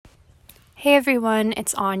Hey everyone,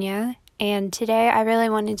 it's Anya, and today I really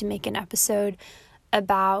wanted to make an episode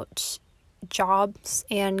about jobs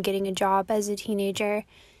and getting a job as a teenager.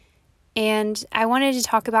 And I wanted to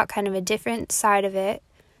talk about kind of a different side of it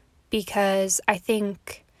because I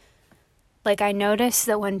think, I notice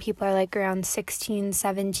that when people are around 16,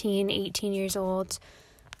 17, 18 years old,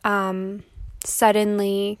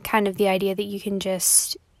 suddenly kind of the idea that you can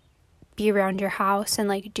just be around your house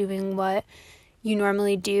and doing what you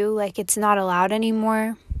normally do, it's not allowed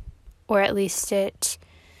anymore, or at least it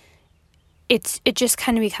just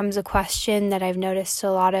kind of becomes a question that I've noticed a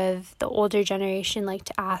lot of the older generation like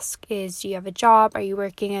to ask is, do you have a job? Are you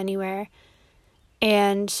working anywhere?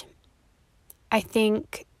 And I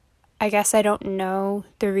guess I don't know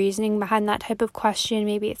the reasoning behind that type of question.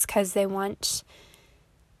 Maybe it's because they want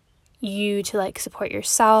you to support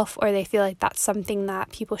yourself, or they feel like that's something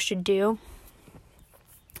that people should do.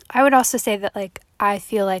 I would also say that I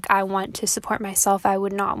feel like I want to support myself. I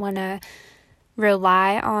would not want to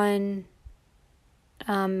rely on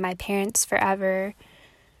my parents forever.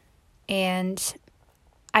 And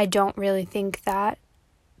I don't really think that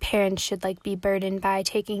parents should be burdened by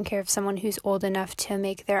taking care of someone who's old enough to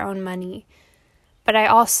make their own money. But I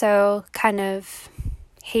also kind of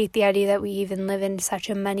hate the idea that we even live in such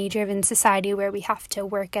a money-driven society where we have to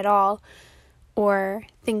work at all or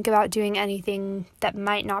think about doing anything that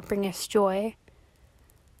might not bring us joy.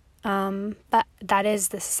 But that is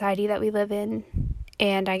the society that we live in.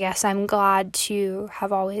 And I guess I'm glad to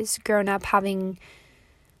have always grown up having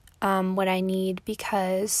what I need,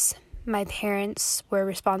 because my parents were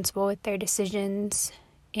responsible with their decisions,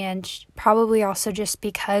 and probably also just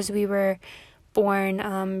because we were born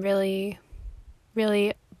really,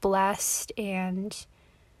 really blessed and,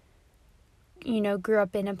 grew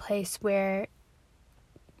up in a place where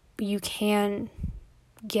you can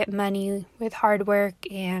get money with hard work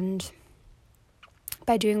and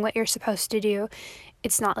by doing what you're supposed to do.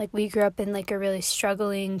 It's not like we grew up in a really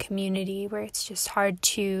struggling community where it's just hard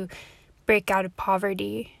to break out of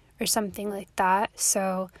poverty or something like that.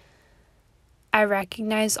 So I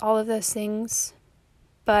recognize all of those things,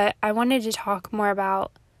 but I wanted to talk more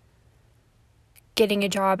about getting a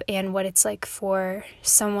job and what it's like for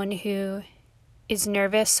someone who is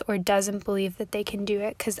nervous or doesn't believe that they can do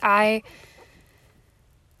it, because I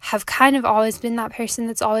have kind of always been that person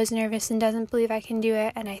that's always nervous and doesn't believe I can do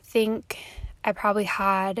it. And I think I probably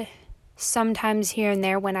had some times here and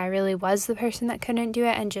there when I really was the person that couldn't do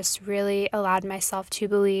it and just really allowed myself to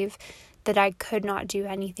believe that I could not do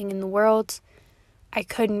anything in the world. I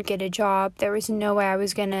couldn't get a job. There was no way I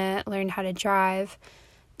was going to learn how to drive.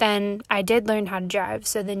 Then I did learn how to drive,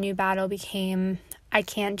 so the new battle became I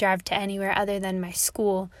can't drive to anywhere other than my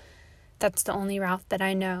school. That's the only route that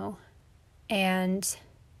I know. And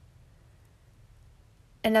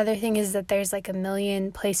another thing is that there's a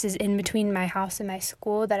million places in between my house and my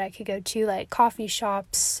school that I could go to, like coffee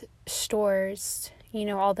shops, stores,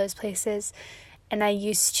 all those places. And I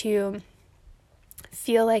used to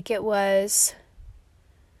feel like it was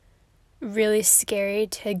really scary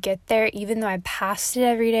to get there, even though I passed it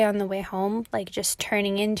every day on the way home. Just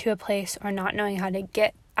turning into a place or not knowing how to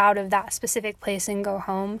get out of that specific place and go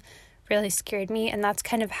home really scared me. And that's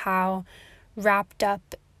kind of how wrapped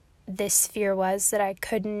up this fear was, that I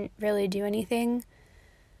couldn't really do anything.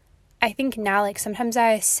 I think now, sometimes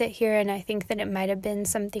I sit here and I think that it might have been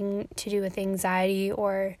something to do with anxiety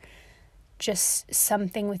or just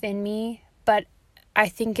something within me, but I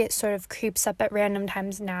think it sort of creeps up at random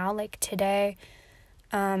times now. Today,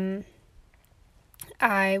 I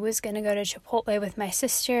was going to go to Chipotle with my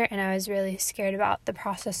sister, and I was really scared about the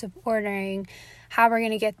process of ordering, how we're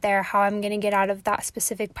going to get there, how I'm going to get out of that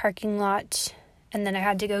specific parking lot, and then I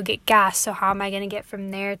had to go get gas, so how am I going to get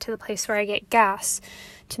from there to the place where I get gas,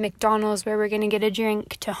 to McDonald's where we're going to get a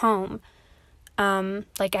drink, to home.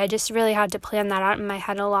 I just really had to plan that out in my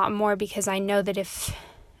head a lot more, because I know that if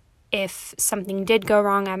something did go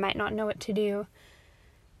wrong, I might not know what to do,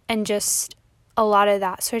 and just a lot of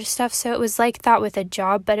that sort of stuff. So it was like that with a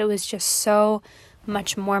job, but it was just so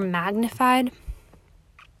much more magnified.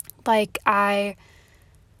 I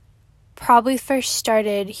probably first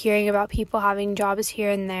started hearing about people having jobs here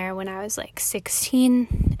and there when I was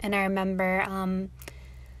 16, and I remember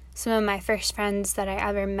some of my first friends that I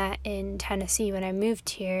ever met in Tennessee when I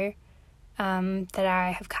moved here, that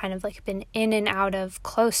I have kind of been in and out of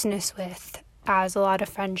closeness with, as a lot of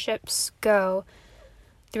friendships go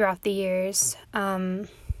throughout the years.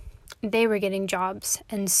 They were getting jobs,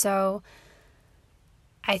 and so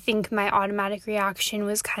I think my automatic reaction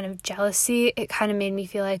was kind of jealousy. It kind of made me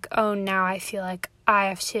feel oh, now I feel like I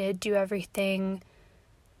have to do everything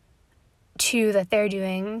too that they're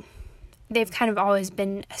doing. they've kind of always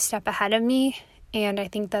been a step ahead of me, and I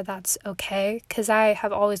think that that's okay, because I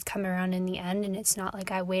have always come around in the end, and it's not like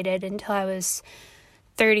I waited until I was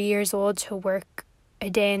 30 years old to work a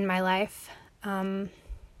day in my life. But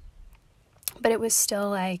it was still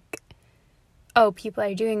like, oh, people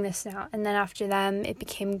are doing this now. And then after them, it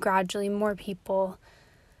became gradually more people,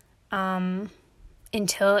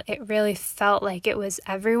 until it really felt like it was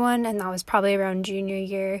everyone. And that was probably around junior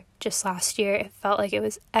year, just last year. It felt like it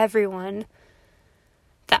was everyone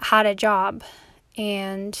that had a job.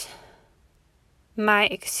 And my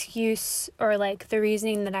excuse, or like the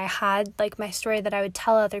reasoning that I had, like my story that I would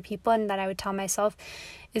tell other people and that I would tell myself,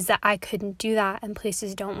 is that I couldn't do that and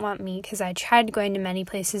places don't want me, because I tried going to many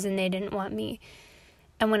places and they didn't want me.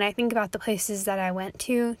 And when I think about the places that I went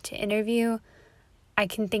to interview, I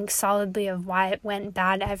can think solidly of why it went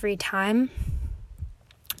bad every time.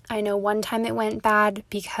 I know one time it went bad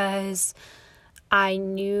because I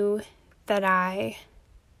knew that I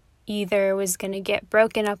either was going to get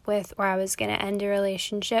broken up with or I was going to end a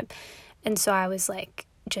relationship. And so I was like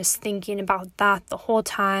just thinking about that the whole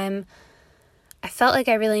time. I felt like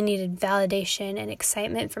I really needed validation and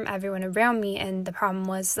excitement from everyone around me. And the problem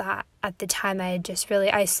was that at the time I had just really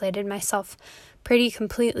isolated myself pretty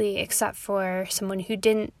completely, except for someone who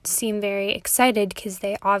didn't seem very excited because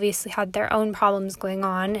they obviously had their own problems going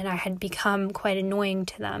on, and I had become quite annoying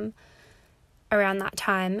to them around that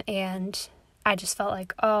time. And I just felt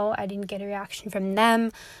like, oh, I didn't get a reaction from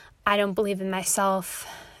them. I don't believe in myself.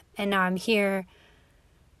 And now I'm here,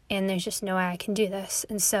 and there's just no way I can do this.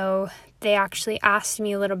 And so they actually asked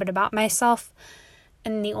me a little bit about myself.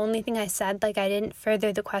 And the only thing I said, like I didn't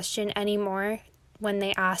further the question anymore when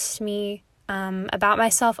they asked me about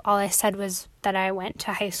myself. All I said was that I went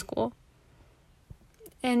to high school.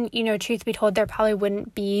 And, you know, truth be told, there probably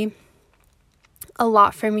wouldn't be a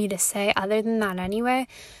lot for me to say other than that anyway.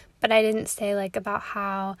 But I didn't say like about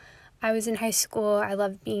how I was in high school, I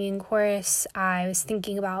loved being in chorus, I was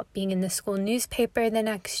thinking about being in the school newspaper the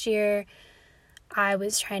next year, I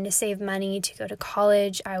was trying to save money to go to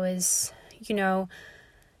college, I was, you know,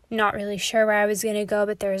 not really sure where I was going to go,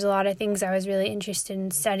 but there was a lot of things I was really interested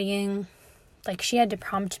in studying. Like, she had to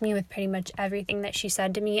prompt me with pretty much everything that she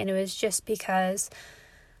said to me, and it was just because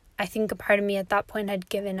I think a part of me at that point had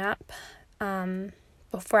given up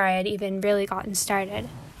before I had even really gotten started.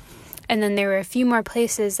 And then there were a few more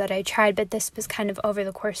places that I tried, but this was kind of over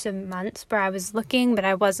the course of months where I was looking, but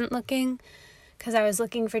I wasn't looking, because I was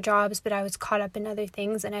looking for jobs, but I was caught up in other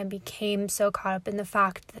things, and I became so caught up in the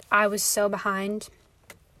fact that I was so behind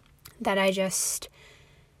that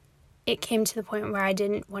it came to the point where I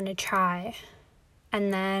didn't want to try.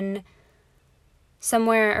 And then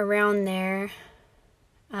somewhere around there,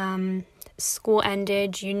 school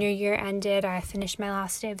ended, junior year ended, I finished my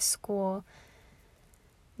last day of school,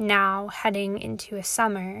 now heading into a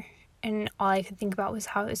summer, and all I could think about was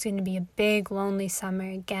how it was going to be a big, lonely summer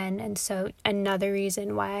again. And so another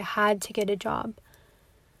reason why I had to get a job.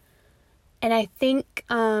 And I think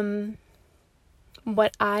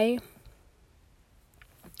what I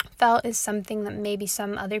felt is something that maybe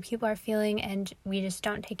some other people are feeling, and we just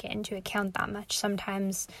don't take it into account that much.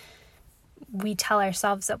 Sometimes we tell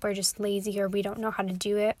ourselves that we're just lazy, or we don't know how to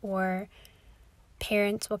do it, or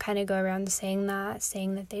parents will kind of go around saying that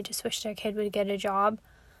they just wish their kid would get a job.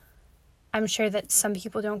 I'm sure that some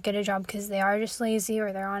people don't get a job because they are just lazy,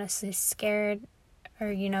 or they're honestly scared,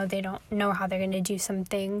 or, you know, they don't know how they're going to do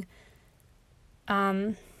something.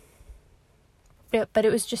 But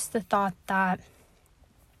it was just the thought that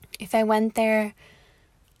if I went there,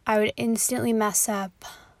 I would instantly mess up.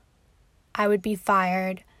 I would be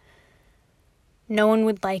fired. No one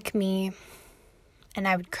would like me, and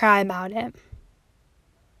I would cry about it.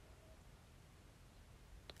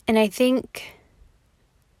 And I think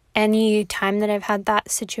any time that I've had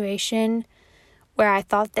that situation where I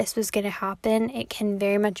thought this was going to happen, it can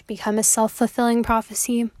very much become a self-fulfilling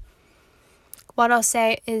prophecy. What I'll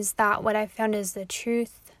say is that what I found is the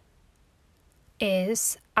truth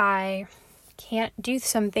is I can't do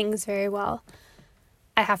some things very well.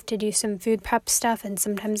 I have to do some food prep stuff, and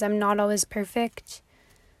sometimes I'm not always perfect.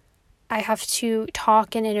 I have to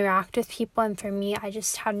talk and interact with people, and for me, I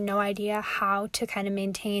just had no idea how to kind of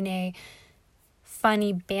maintain a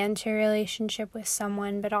funny banter relationship with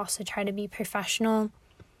someone, but also try to be professional.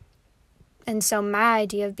 And so my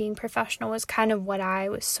idea of being professional was kind of what I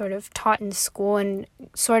was sort of taught in school, and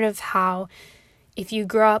sort of how if you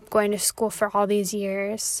grow up going to school for all these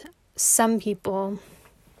years, some people,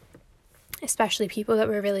 especially people that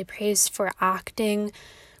were really praised for acting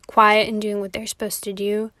quiet and doing what they're supposed to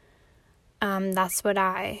do, that's what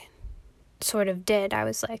I sort of did. I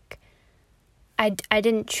was like, I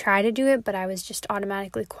didn't try to do it, but I was just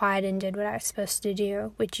automatically quiet and did what I was supposed to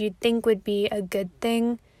do, which you'd think would be a good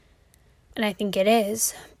thing. And I think it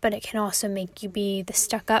is, but it can also make you be the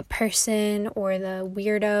stuck-up person or the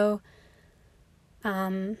weirdo.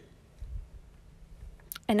 And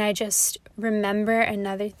I just remember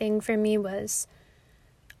another thing for me was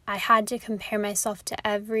I had to compare myself to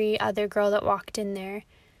every other girl that walked in there.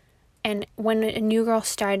 And when a new girl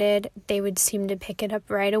started, they would seem to pick it up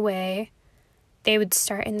right away. They would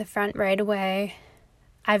start in the front right away.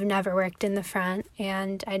 I've never worked in the front,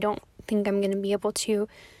 and I don't think I'm going to be able to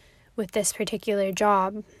with this particular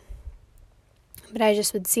job. But I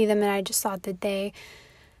just would see them, and I just thought that they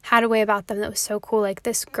had a way about them that was so cool. Like,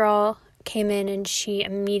 this girl came in, and she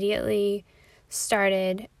immediately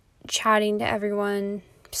started chatting to everyone,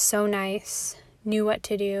 so nice, knew what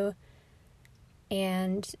to do,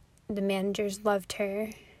 and the managers loved her.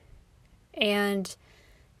 And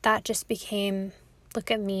that just became, look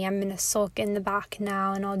at me, I'm going to sulk in the back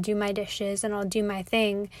now, and I'll do my dishes, and I'll do my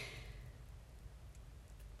thing.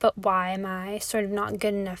 But why am I sort of not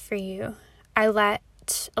good enough for you? I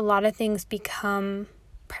let a lot of things become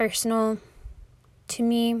personal to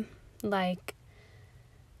me. Like,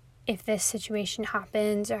 if this situation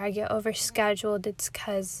happens or I get overscheduled, it's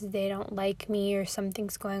because they don't like me or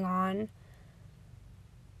something's going on.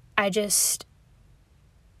 I just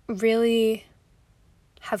really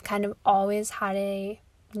have kind of always had a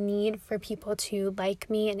need for people to like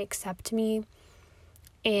me and accept me.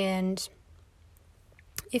 And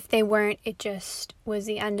if they weren't, it just was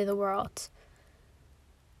the end of the world.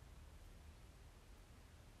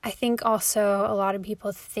 I think also a lot of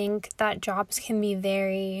people think that jobs can be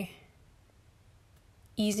very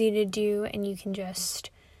easy to do and you can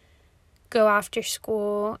just go after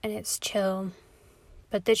school and it's chill.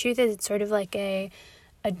 But the truth is, it's sort of like a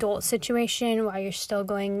adult situation while you're still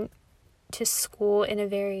going to school in a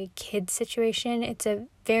very kid situation. It's a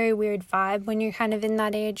very weird vibe when you're kind of in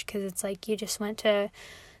that age, because it's like you just went to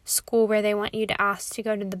school where they want you to ask to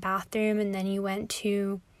go to the bathroom, and then you went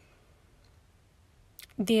to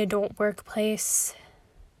the adult workplace,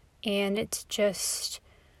 and it's just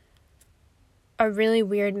a really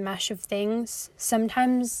weird mesh of things.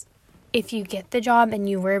 Sometimes if you get the job and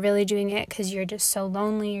you were really doing it because you're just so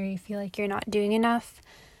lonely or you feel like you're not doing enough,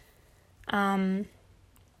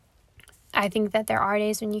 I think that there are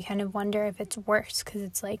days when you kind of wonder if it's worse, because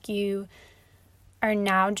it's like you are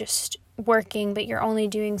now just working, but you're only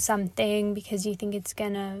doing something because you think it's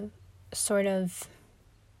gonna sort of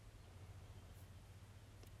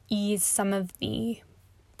ease some of the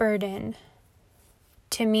burden.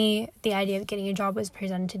 To me, the idea of getting a job was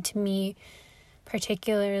presented to me,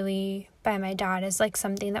 particularly by my dad, as like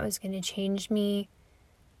something that was going to change me.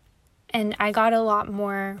 And I got a lot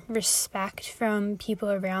more respect from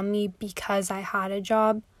people around me because I had a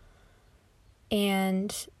job.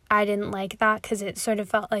 And I didn't like that because it sort of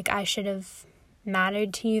felt like I should have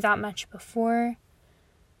mattered to you that much before.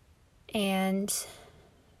 And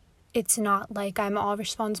it's not like I'm all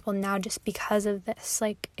responsible now just because of this.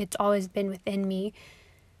 Like, it's always been within me.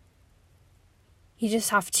 You just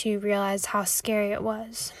have to realize how scary it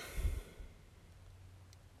was.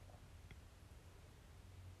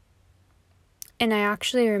 And I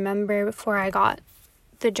actually remember before I got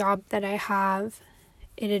the job that I have,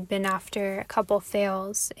 it had been after a couple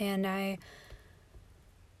fails, and I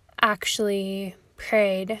actually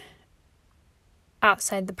prayed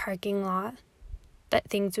outside the parking lot that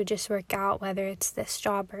things would just work out, whether it's this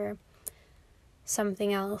job or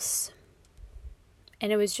something else.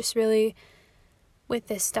 And it was just really with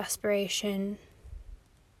this desperation,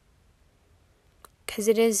 because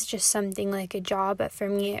it is just something like a job, but for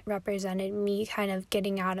me it represented me kind of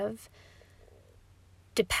getting out of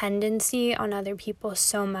dependency on other people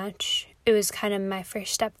so much. It was kind of my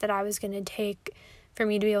first step that I was going to take for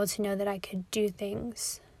me to be able to know that I could do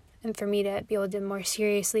things, and for me to be able to more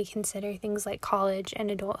seriously consider things like college and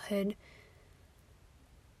adulthood.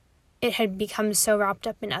 It had become so wrapped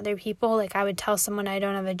up in other people. Like, I would tell someone I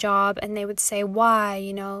don't have a job, and they would say,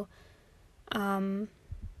 why,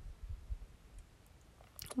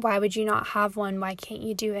 why would you not have one? Why can't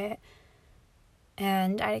you do it?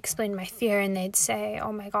 And I'd explain my fear, and they'd say,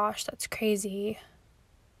 oh my gosh, that's crazy.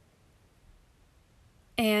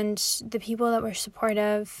 And the people that were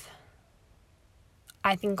supportive,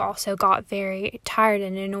 I think, also got very tired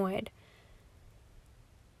and annoyed.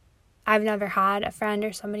 I've never had a friend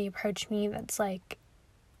or somebody approach me that's like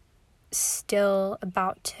still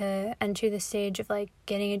about to enter the stage of like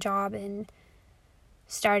getting a job and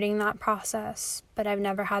starting that process. But I've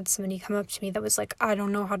never had somebody come up to me that was like, I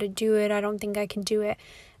don't know how to do it. I don't think I can do it.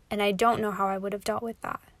 And I don't know how I would have dealt with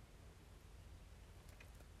that.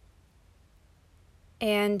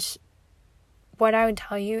 And what I would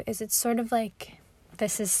tell you is it's sort of like,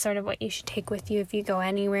 this is sort of what you should take with you if you go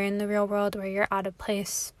anywhere in the real world where you're out of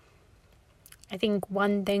place. I think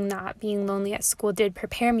one thing that being lonely at school did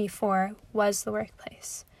prepare me for was the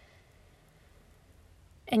workplace.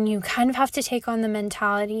 And you kind of have to take on the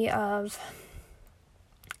mentality of,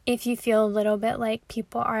 if you feel a little bit like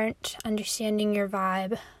people aren't understanding your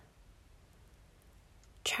vibe,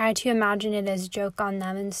 try to imagine it as joke on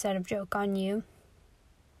them instead of joke on you.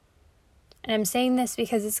 And I'm saying this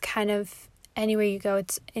because it's kind of, anywhere you go,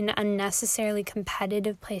 it's an unnecessarily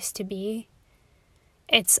competitive place to be.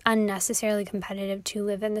 It's unnecessarily competitive to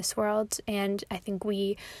live in this world, and I think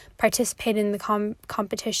we participate in the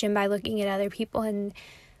competition by looking at other people and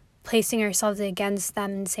placing ourselves against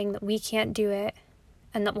them and saying that we can't do it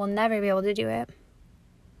and that we'll never be able to do it.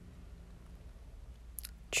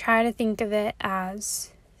 Try to think of it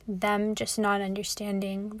as them just not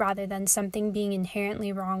understanding rather than something being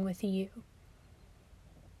inherently wrong with you.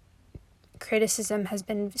 Criticism has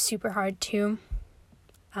been super hard too.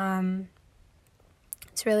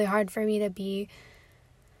 It's really hard for me to be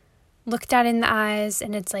looked at in the eyes,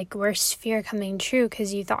 and it's like worst fear coming true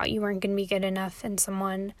because you thought you weren't going to be good enough and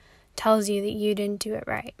someone tells you that you didn't do it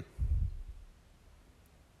right.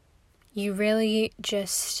 You really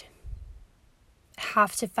just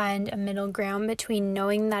have to find a middle ground between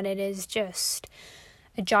knowing that it is just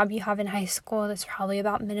a job you have in high school that's probably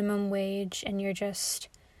about minimum wage and you're just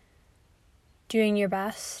doing your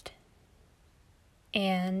best,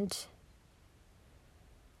 and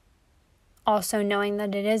also knowing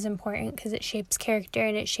that it is important because it shapes character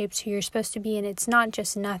and it shapes who you're supposed to be, and it's not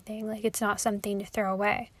just nothing, like it's not something to throw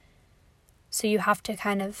away. So you have to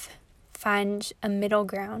kind of find a middle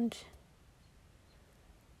ground.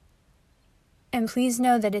 And please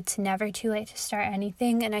know that it's never too late to start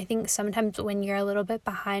anything, and I think sometimes when you're a little bit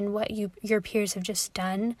behind what your peers have just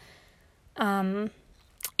done,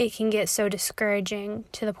 it can get so discouraging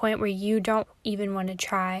to the point where you don't even want to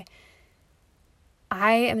try.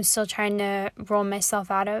 I am still trying to roll myself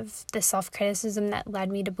out of the self-criticism that led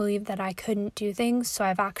me to believe that I couldn't do things. So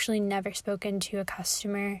I've actually never spoken to a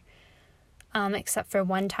customer, except for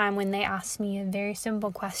one time when they asked me a very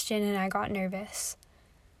simple question and I got nervous.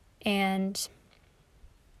 And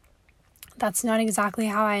that's not exactly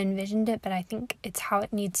how I envisioned it, but I think it's how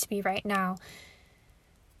it needs to be right now.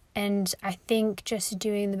 And I think just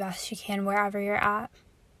doing the best you can wherever you're at.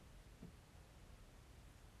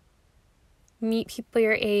 Meet people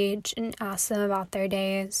your age and ask them about their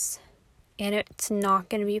days. And it's not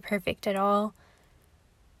going to be perfect at all.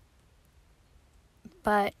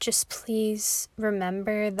 But just please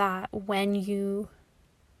remember that when you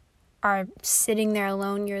are sitting there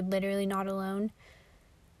alone, you're literally not alone.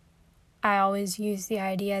 I always use the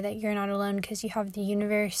idea that you're not alone because you have the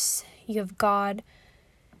universe, you have God,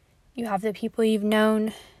 you have the people you've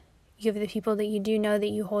known, you have the people that you do know that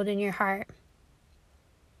you hold in your heart.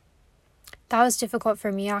 That was difficult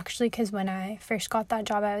for me actually, because when I first got that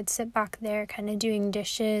job, I would sit back there kind of doing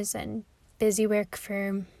dishes and busy work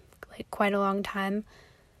for like quite a long time.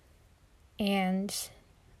 And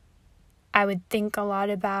I would think a lot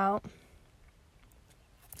about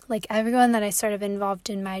like everyone that I sort of involved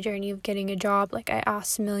in my journey of getting a job. Like I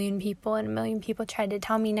asked a million people and a million people tried to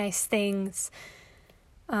tell me nice things.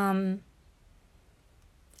 And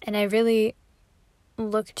I really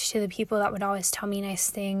looked to the people that would always tell me nice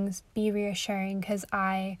things, be reassuring, because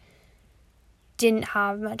I didn't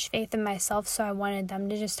have much faith in myself, so I wanted them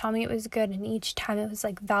to just tell me it was good, and each time it was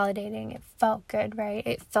like validating. It felt good, right?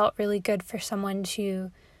 It felt really good for someone to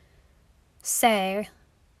say,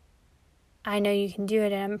 I know you can do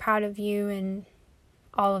it, and I'm proud of you, and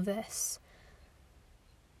all of this.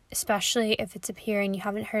 Especially if it's a peer and you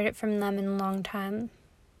haven't heard it from them in a long time.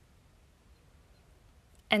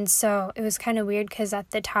 And so it was kind of weird because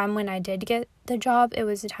at the time when I did get the job, it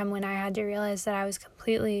was a time when I had to realize that I was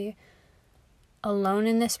completely alone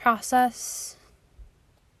in this process.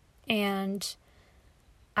 And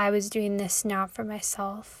I was doing this now for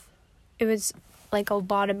myself. It was like a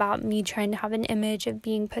lot about me trying to have an image of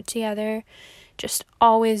being put together, just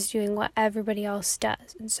always doing what everybody else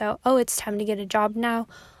does. And so, it's time to get a job now.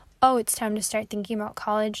 It's time to start thinking about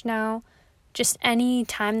college now. Just any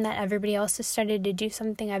time that everybody else has started to do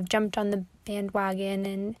something, I've jumped on the bandwagon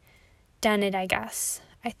and done it, I guess.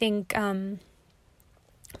 I think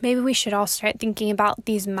maybe we should all start thinking about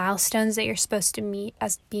these milestones that you're supposed to meet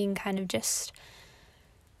as being kind of just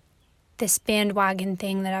this bandwagon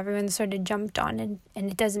thing that everyone sort of jumped on.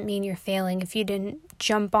 And it doesn't mean you're failing if you didn't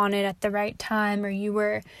jump on it at the right time, or you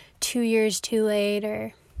were 2 years too late,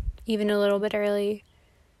 or even a little bit early.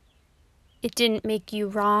 It didn't make you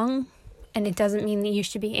wrong. And it doesn't mean that you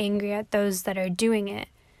should be angry at those that are doing it.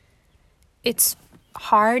 It's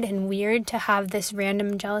hard and weird to have this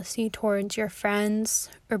random jealousy towards your friends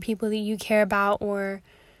or people that you care about, or,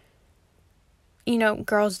 you know,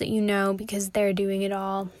 girls that you know, because they're doing it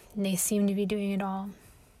all and they seem to be doing it all.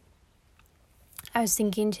 I was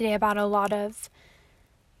thinking today about a lot of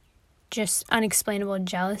just unexplainable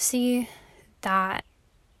jealousy that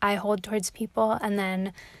I hold towards people. And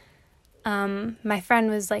then my friend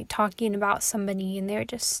was like talking about somebody, and they were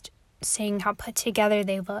just saying how put together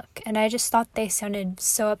they look, and I just thought they sounded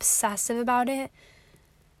so obsessive about it.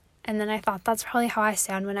 And then I thought, that's probably how I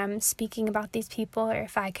sound when I'm speaking about these people, or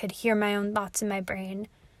if I could hear my own thoughts in my brain.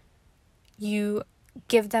 You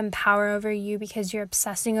give them power over you because you're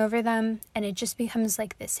obsessing over them, and it just becomes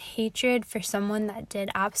like this hatred for someone that did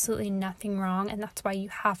absolutely nothing wrong, and that's why you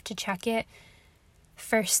have to check it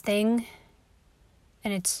first thing.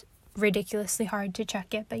 And it's ridiculously hard to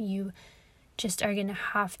check it, but you just are gonna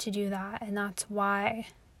have to do that. And that's why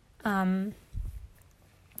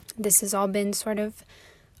this has all been sort of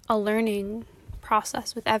a learning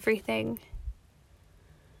process with everything.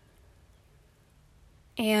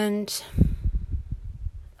 And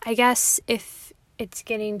I guess if it's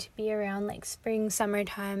getting to be around like spring,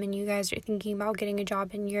 summertime, and you guys are thinking about getting a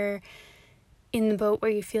job and you're in the boat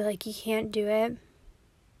where you feel like you can't do it,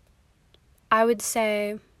 I would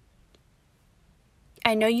say,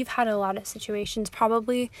 I know you've had a lot of situations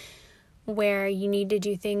probably where you need to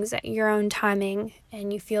do things at your own timing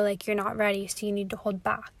and you feel like you're not ready, so you need to hold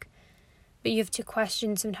back. But you have to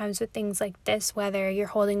question sometimes with things like this, whether you're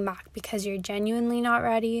holding back because you're genuinely not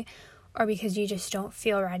ready or because you just don't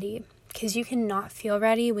feel ready. Because you cannot feel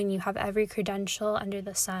ready when you have every credential under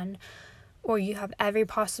the sun, or you have every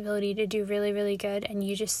possibility to do really, really good, and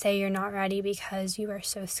you just say you're not ready because you are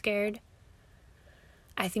so scared.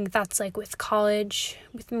 I think that's like with college.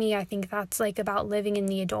 With me, I think that's like about living in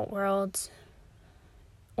the adult world,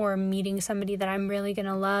 or meeting somebody that I'm really going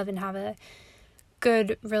to love and have a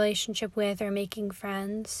good relationship with, or making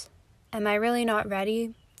friends. Am I really not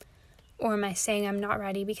ready? Or am I saying I'm not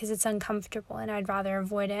ready because it's uncomfortable and I'd rather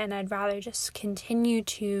avoid it, and I'd rather just continue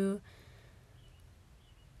to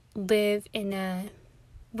live in a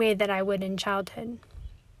way that I would in childhood?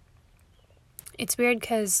 It's weird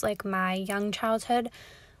because like my young childhood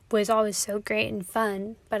was always so great and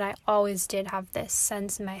fun, but I always did have this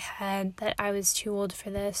sense in my head that I was too old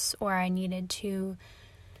for this, or I needed to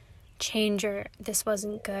change, or this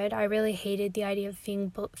wasn't good. I really hated the idea of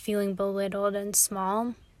feeling belittled and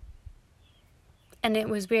small. And it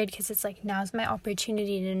was weird because it's like, now's my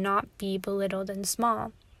opportunity to not be belittled and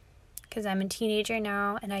small, because I'm a teenager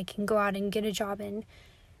now and I can go out and get a job and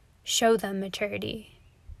show them maturity.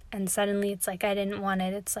 And suddenly it's like I didn't want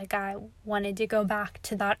it. It's like I wanted to go back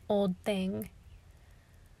to that old thing.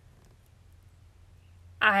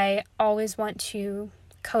 I always want to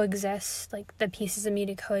coexist, like the pieces of me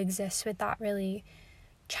to coexist with that really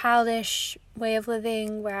childish way of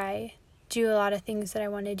living where I do a lot of things that I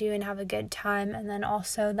want to do and have a good time, and then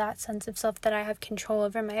also that sense of self that I have control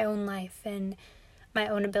over my own life and my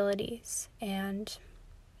own abilities. And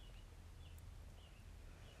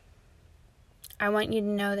I want you to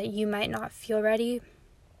know that you might not feel ready,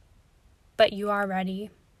 but you are ready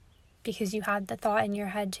because you had the thought in your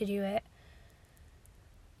head to do it.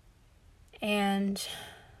 And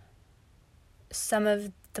some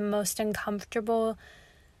of the most uncomfortable,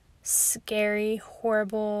 scary,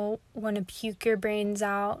 horrible, want to puke your brains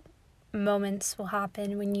out moments will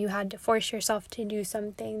happen when you had to force yourself to do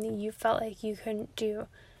something that you felt like you couldn't do,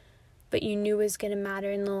 but you knew was going to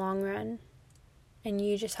matter in the long run. And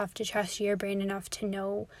you just have to trust your brain enough to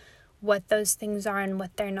know what those things are and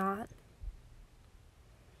what they're not.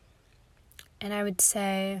 And I would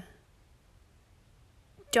say,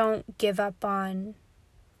 don't give up on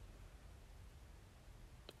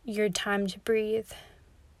your time to breathe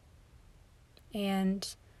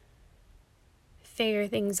and figure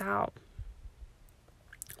things out.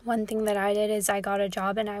 One thing that I did is I got a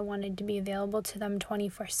job and I wanted to be available to them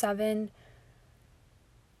 24/7,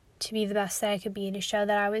 to be the best that I could be, to show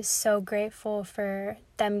that I was so grateful for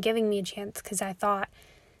them giving me a chance, because I thought,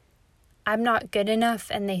 I'm not good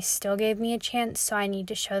enough and they still gave me a chance, so I need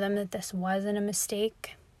to show them that this wasn't a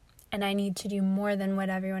mistake and I need to do more than what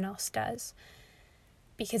everyone else does,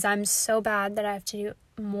 because I'm so bad that I have to do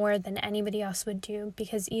more than anybody else would do,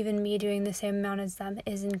 because even me doing the same amount as them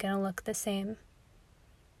isn't going to look the same.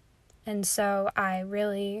 And so I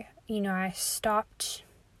really, I stopped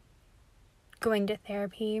going to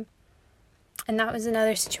therapy. And that was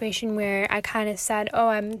another situation where I kind of said,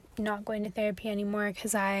 I'm not going to therapy anymore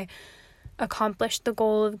because I accomplished the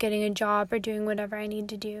goal of getting a job or doing whatever I need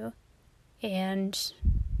to do. And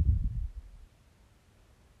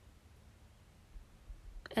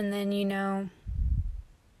then,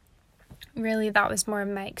 really that was more of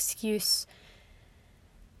my excuse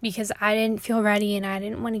because I didn't feel ready and I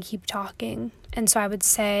didn't want to keep talking. And so I would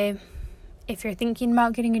say, if you're thinking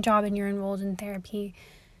about getting a job and you're enrolled in therapy,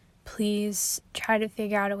 please try to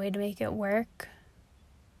figure out a way to make it work.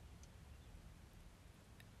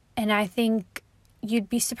 And I think you'd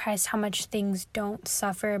be surprised how much things don't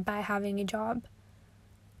suffer by having a job.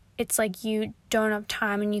 It's like you don't have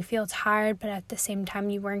time and you feel tired, but at the same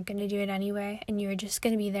time you weren't going to do it anyway, and you're just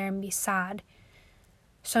going to be there and be sad.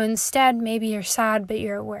 So instead, maybe you're sad, but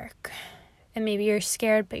you're at work. And maybe you're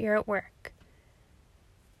scared, but you're at work.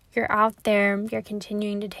 You're out there, you're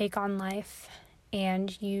continuing to take on life,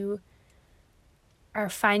 and you are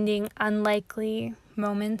finding unlikely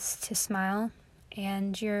moments to smile,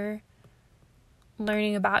 and you're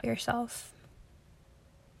learning about yourself.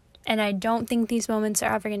 And I don't think these moments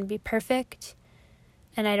are ever going to be perfect,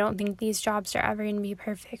 and I don't think these jobs are ever going to be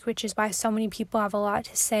perfect, which is why so many people have a lot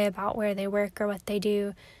to say about where they work or what they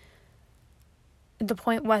do. The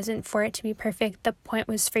point wasn't for it to be perfect. The point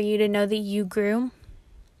was for you to know that you grew.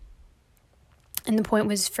 And the point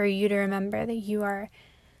was for you to remember that you are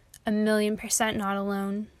 1,000,000% not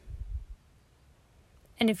alone.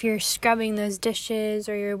 And if you're scrubbing those dishes,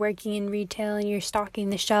 or you're working in retail and you're stocking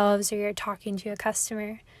the shelves, or you're talking to a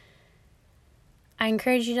customer, I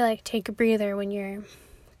encourage you to take a breather when you're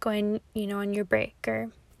going, on your break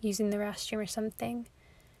or using the restroom or something.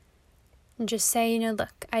 And just say,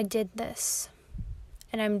 look, I did this.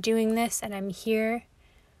 And I'm doing this and I'm here.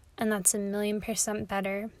 And that's 1,000,000%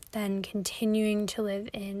 better than continuing to live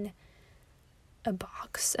in a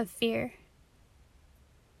box of fear.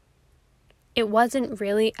 It wasn't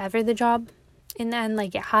really ever the job in the end.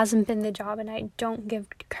 It hasn't been the job, and I don't give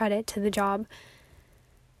credit to the job.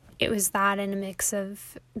 It was that and a mix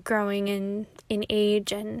of growing in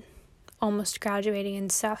age and almost graduating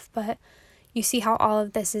and stuff. But you see how all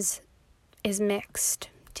of this is mixed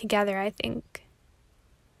together, I think.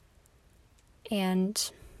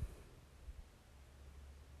 And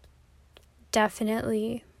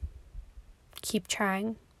definitely keep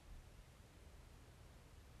trying.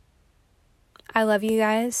 I love you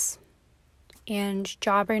guys, and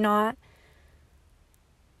job or not,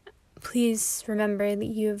 please remember that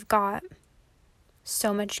you've got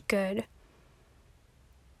so much good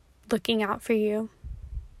looking out for you,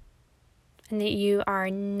 and that you are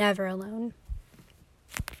never alone.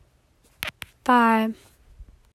 Bye.